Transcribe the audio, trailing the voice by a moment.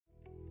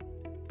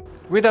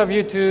with a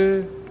view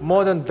to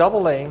more than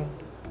doubling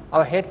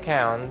our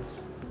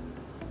headcounts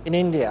in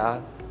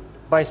India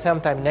by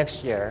sometime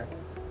next year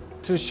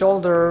to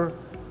shoulder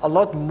a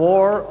lot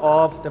more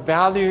of the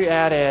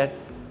value-added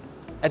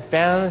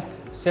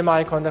advanced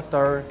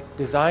semiconductor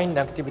design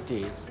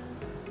activities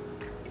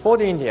for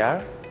the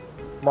India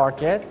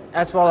market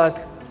as well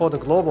as for the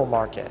global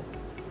market.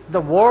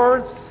 The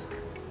world's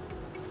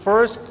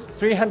first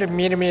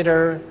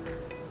 300mm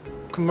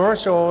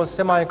commercial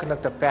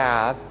semiconductor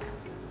fab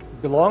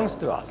belongs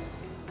to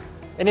us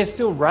and is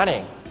still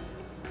running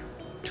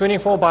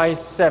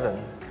 24/7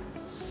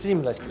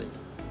 seamlessly,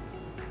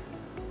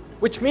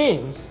 which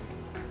means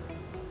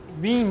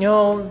we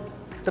know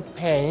the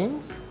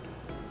pains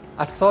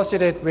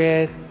associated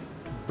with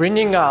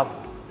bringing up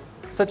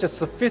such a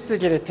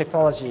sophisticated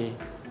technology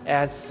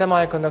as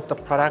semiconductor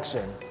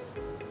production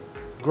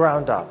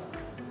ground up.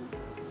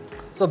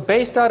 So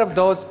based out of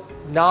those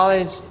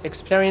knowledge,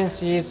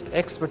 experiences,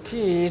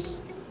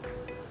 expertise,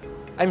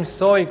 I'm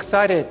so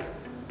excited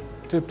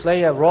to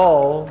play a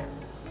role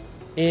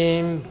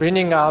in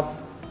bringing up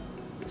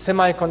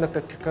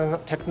semiconductor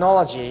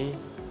technology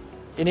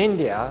in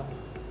India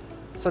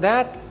so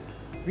that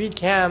we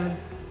can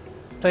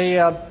play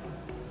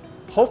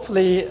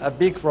hopefully a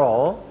big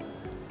role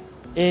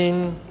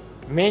in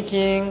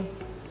making,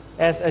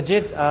 as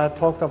Ajit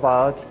talked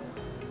about,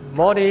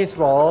 Modi's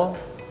role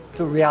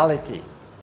to reality.